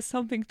who has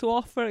something to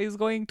offer is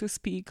going to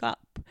speak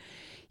up.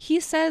 He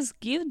says,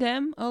 give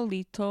them a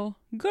little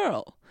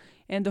girl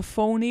and a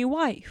phony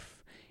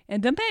wife.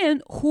 And the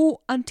man who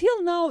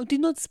until now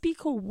did not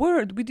speak a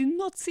word, we did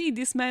not see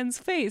this man's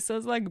face. I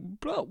was like,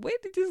 bro, where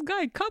did this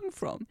guy come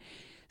from?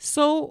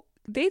 So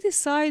they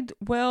decide,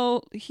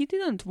 well, he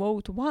didn't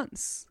vote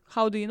once.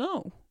 How do you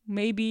know?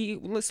 Maybe,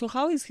 so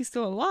how is he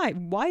still alive?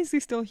 Why is he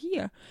still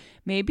here?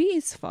 Maybe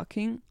it's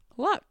fucking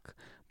luck,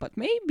 but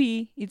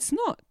maybe it's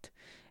not.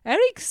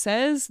 Eric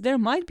says there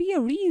might be a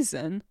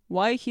reason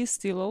why he's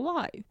still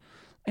alive.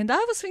 And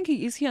I was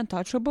thinking, is he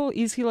untouchable?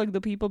 Is he like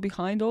the people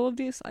behind all of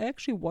this? I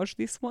actually watched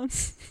this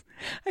once.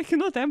 I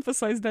cannot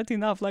emphasize that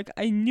enough. Like,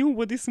 I knew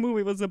what this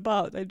movie was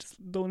about. I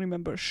just don't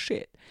remember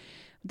shit.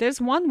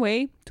 There's one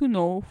way to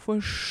know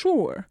for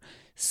sure.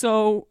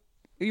 So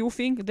you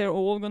think they're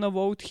all gonna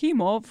vote him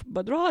off,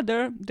 but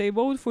rather they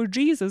vote for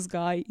Jesus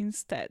guy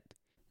instead.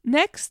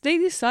 Next, they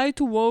decide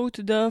to vote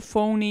the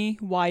phony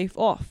wife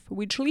off,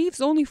 which leaves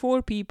only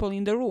 4 people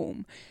in the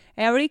room.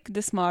 Eric,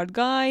 the smart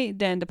guy,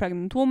 then the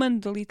pregnant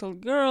woman, the little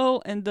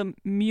girl, and the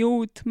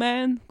mute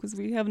man, because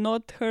we have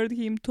not heard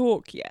him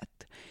talk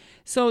yet.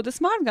 So the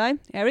smart guy,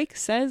 Eric,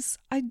 says,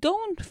 I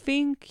don't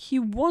think he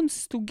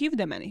wants to give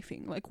them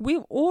anything. Like,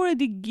 we've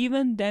already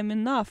given them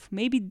enough.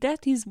 Maybe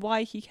that is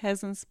why he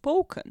hasn't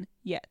spoken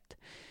yet.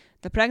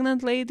 The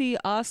pregnant lady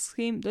asks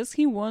him, does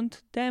he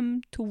want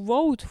them to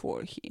vote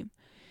for him?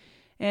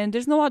 And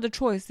there's no other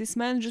choice. This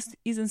man just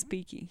isn't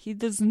speaking. He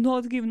does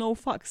not give no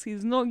fucks.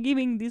 He's not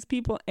giving these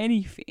people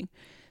anything.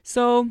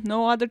 So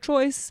no other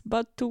choice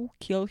but to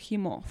kill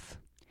him off.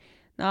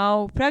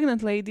 Now,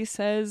 pregnant lady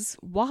says,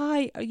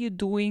 why are you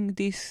doing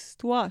this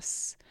to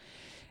us?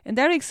 And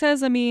Eric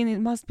says, I mean,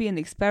 it must be an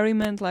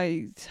experiment,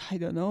 like, I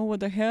don't know, what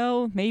the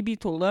hell, maybe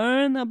to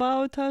learn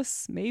about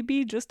us,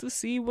 maybe just to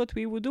see what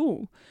we would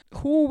do,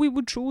 who we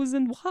would choose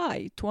and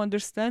why, to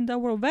understand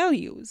our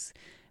values.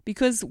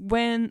 Because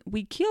when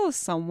we kill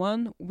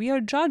someone, we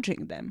are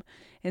judging them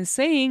and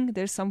saying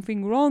there's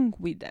something wrong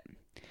with them.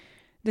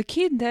 The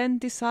kid then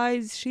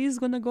decides she's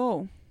gonna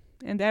go.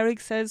 And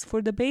Eric says,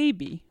 for the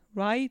baby,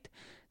 right?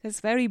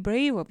 That's very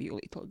brave of you,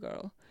 little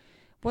girl.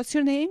 What's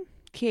your name?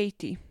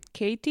 Katie.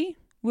 Katie?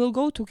 We'll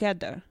go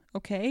together,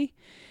 okay?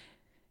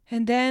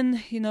 And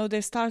then,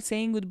 they start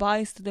saying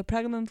goodbyes to the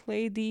pregnant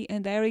lady,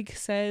 and Eric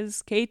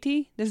says,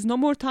 Katie, there's no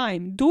more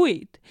time. Do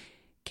it.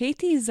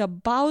 Katie is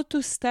about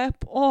to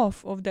step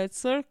off of that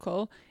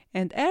circle,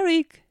 And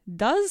Eric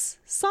does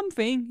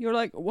something. You're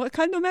like, what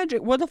kind of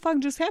magic? What the fuck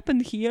just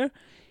happened here?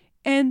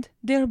 And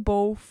they're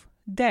both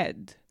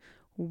dead.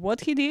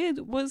 What he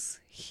did was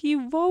he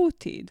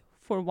voted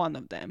for one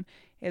of them,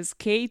 as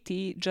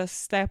Katie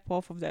just stepped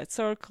off of that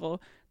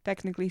circle,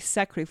 technically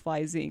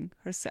sacrificing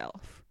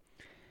herself.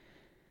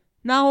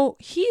 Now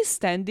he's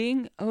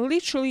standing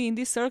literally in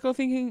this circle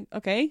thinking,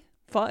 okay,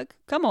 fuck,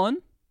 come on.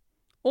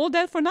 All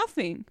that for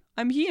nothing.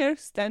 I'm here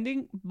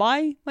standing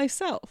by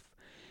myself.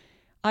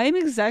 I am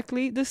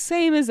exactly the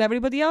same as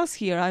everybody else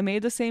here. I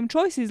made the same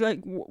choices.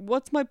 Like,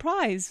 what's my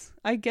prize?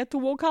 I get to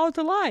walk out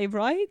alive,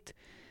 right?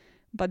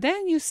 But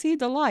then you see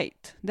the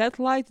light. That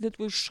light that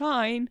will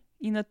shine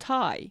in a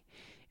tie.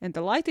 And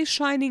the light is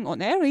shining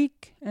on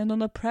Eric and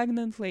on a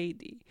pregnant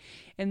lady.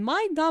 And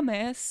my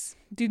dumbass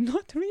did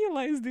not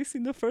realize this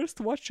in the first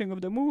watching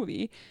of the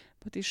movie,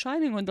 but it's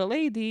shining on the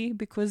lady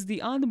because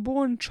the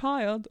unborn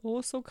child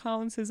also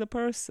counts as a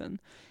person.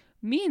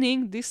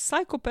 Meaning this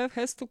psychopath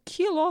has to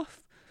kill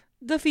off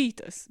the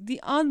fetus, the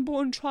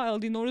unborn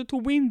child, in order to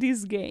win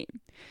this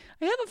game.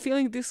 I have a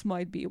feeling this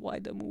might be why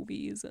the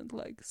movie isn't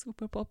like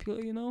super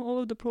popular, you know, all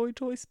of the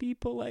pro-choice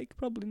people like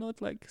probably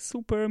not like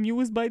super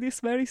amused by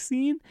this very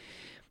scene,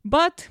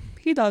 but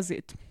he does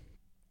it.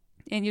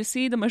 And you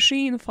see the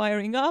machine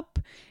firing up,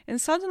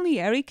 and suddenly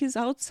Eric is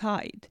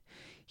outside.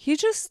 He's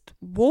just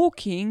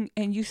walking,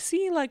 and you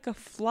see like a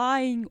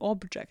flying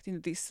object in the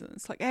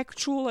distance, like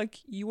actual like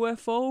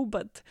UFO,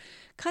 but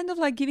kind of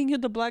like giving you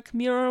the Black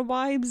Mirror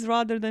vibes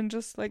rather than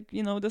just like,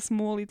 you know, the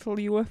small little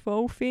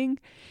UFO thing.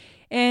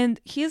 And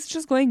he's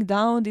just going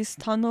down these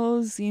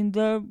tunnels in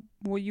the,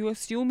 what you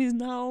assume is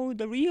now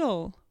the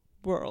real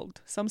world,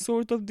 some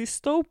sort of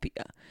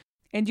dystopia.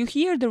 And you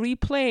hear the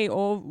replay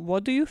of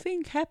what do you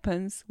think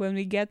happens when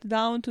we get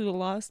down to the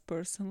last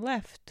person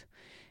left.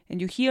 And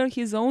you hear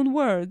his own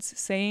words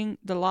saying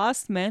the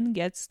last man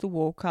gets to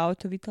walk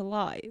out of it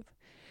alive.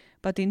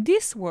 But in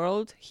this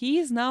world, he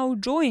is now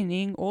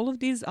joining all of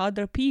these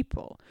other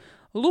people,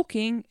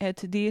 looking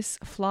at this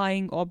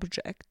flying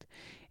object.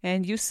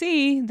 And you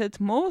see that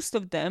most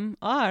of them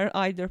are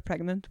either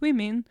pregnant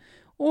women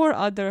or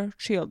other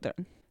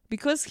children.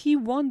 Because he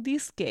won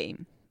this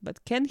game.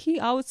 But can he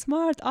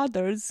outsmart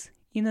others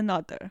in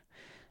another?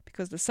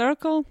 Because the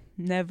circle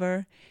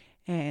never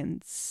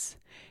ends.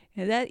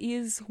 And that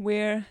is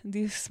where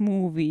this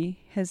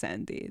movie has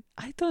ended.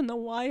 I don't know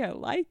why I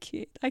like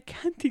it. I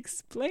can't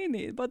explain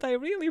it, but I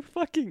really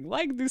fucking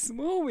like this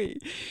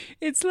movie.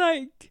 It's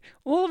like,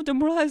 all of the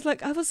morals,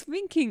 like, I was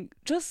thinking,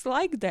 just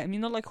like them, you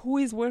know, like, who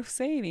is worth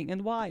saving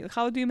and why?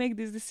 How do you make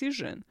this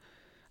decision?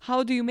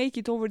 How do you make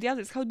it over the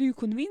others? How do you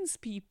convince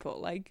people?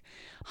 Like,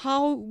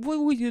 what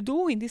would you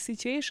do in this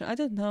situation? I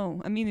don't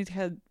know. I mean, it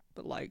had,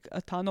 like,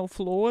 a ton of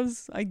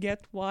flaws. I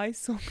get why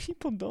some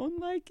people don't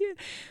like it.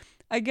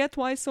 I get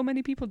why so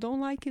many people don't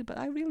like it, but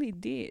I really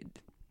did.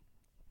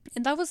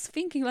 And I was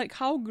thinking, like,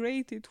 how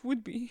great it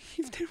would be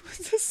if there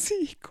was a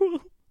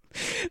sequel.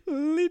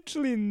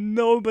 Literally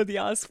nobody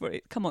asked for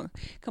it. Come on.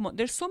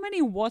 There's so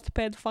many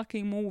Wattpad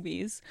fucking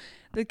movies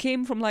that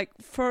came from, like,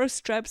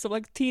 first traps of,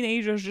 like,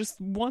 teenagers just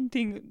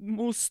wanting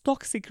most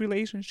toxic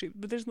relationship.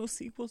 But there's no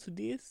sequel to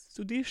this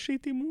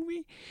shitty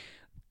movie.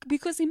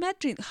 Because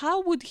imagine,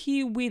 how would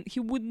he win? He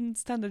wouldn't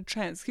stand a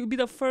chance. He would be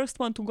the first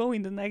one to go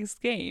in the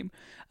next game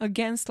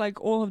against,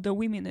 like, all of the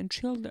women and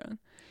children.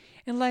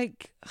 And,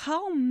 like,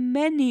 how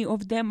many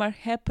of them are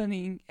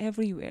happening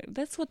everywhere?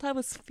 That's what I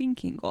was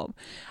thinking of.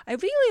 I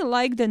really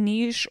like the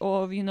niche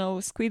of, you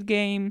know, Squid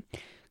Game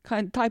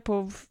type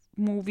of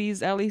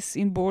movies, Alice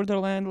in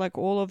Borderland, like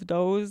all of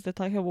those that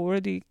I have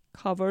already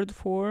covered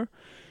for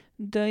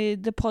the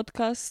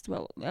podcast.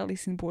 Well,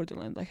 Alice in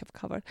Borderland I have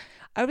covered.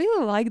 I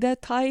really like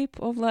that type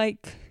of,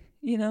 like,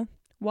 you know,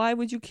 why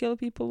would you kill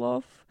people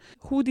off?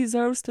 Who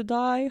deserves to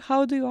die?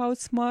 How do you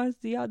outsmart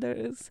the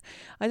others?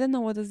 I don't know,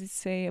 what does it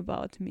say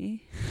about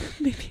me.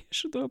 Maybe I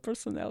should do a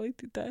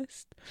personality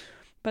test.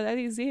 But that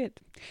is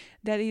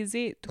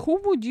it.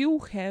 Who would you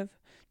have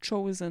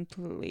chosen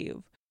to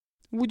live?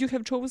 Would you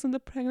have chosen the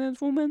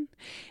pregnant woman?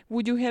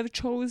 Would you have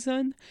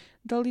chosen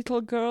the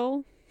little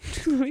girl?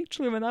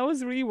 Literally, when I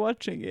was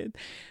rewatching it,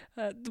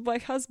 my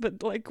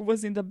husband, like,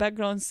 was in the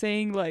background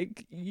saying,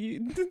 like,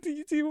 you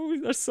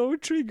are so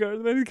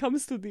triggered when it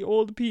comes to the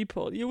old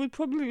people. You would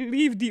probably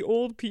leave the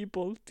old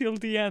people till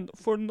the end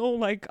for no,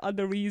 like,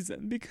 other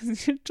reason,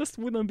 because you just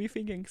wouldn't be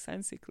thinking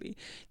sensically,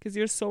 because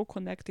you're so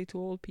connected to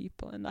old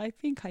people. And I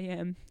think I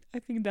am. I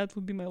think that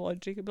would be my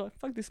logic. I'd be like,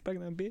 fuck this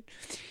pregnant bitch.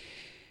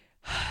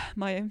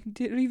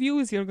 The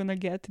reviews you're gonna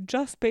get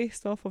just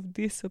based off of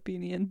this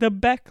opinion, the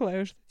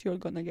backlash that you're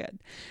gonna get.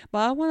 But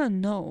I wanna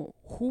know,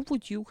 who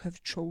would you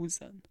have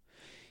chosen?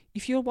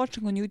 If you're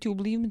watching on YouTube,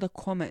 leave me the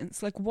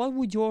comments. Like, what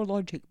would your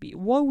logic be?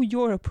 What would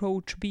your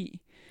approach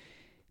be?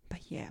 But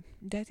yeah,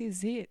 that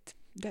is it.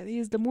 That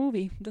is the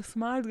movie. The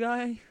smart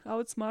guy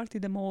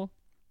outsmarted them all.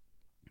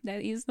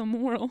 That is the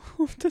moral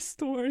of the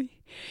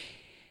story.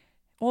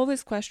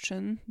 Always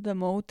question the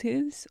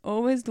motives,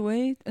 always do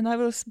it, and I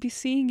will be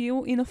seeing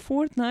you in a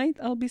fortnight.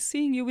 I'll be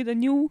seeing you with a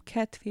new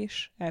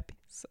catfish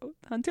episode.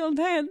 Until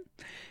then,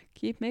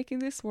 keep making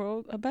this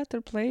world a better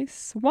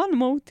place, one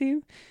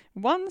motive,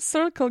 one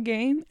circle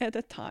game at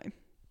a time.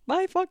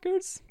 Bye,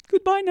 fuckers.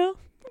 Goodbye now.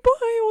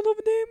 Bye, all of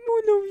them.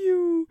 I love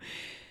you.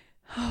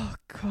 Oh,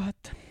 God.